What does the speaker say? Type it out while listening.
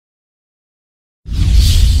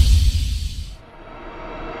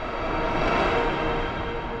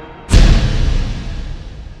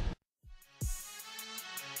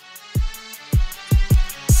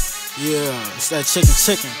that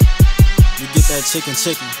chicken. You get that chicken.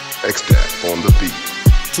 X-Tap on the beat.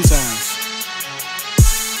 2 times.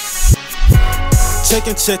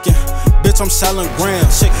 Chicken, bitch, I'm selling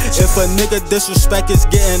grams. If a nigga disrespect is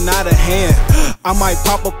getting out of hand, I might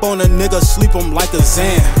pop up on a nigga, sleep him like a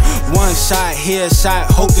Zan. One shot, headshot,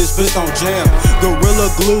 hope this bitch don't jam. Gorilla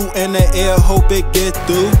glue in the air, hope it get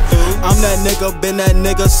through. I'm that nigga, been that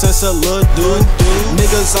nigga since a little dude.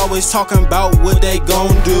 Niggas always talking about what they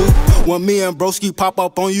gon' do. When me and broski pop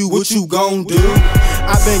up on you, what you gon' do?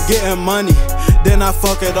 I been getting money, then I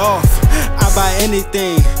fuck it off. I buy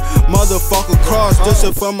anything, motherfucker cross. This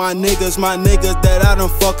is for my niggas that I done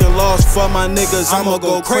fucking lost. For my niggas, I'ma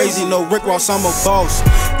go crazy, no Rick Ross, I'm a boss.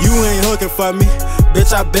 You ain't looking for me,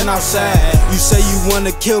 bitch, I been outside. You say you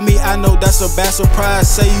wanna kill me, I know that's a bad surprise.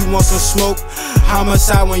 Say you want some smoke,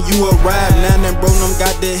 homicide when you arrive. Nan and bro, them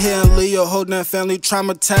got their hair and leave your whole damn family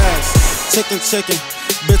traumatized. Chicken,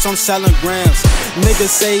 bitch, I'm selling grams. Niggas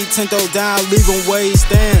say 10 throw down, leave him where he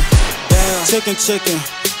stand. Chicken,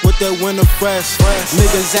 with that winter fresh.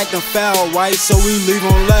 Niggas acting foul, right, so we leave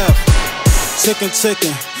them left. Chicken,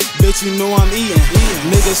 bitch, you know I'm eating.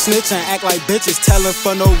 Niggas snitching, act like bitches, telling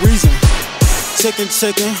for no reason. Chicken,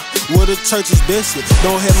 with a church's biscuit.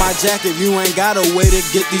 Don't hit my jacket, you ain't got a way to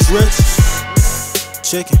get these riches.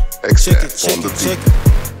 Chicken, X-Tap on the beat.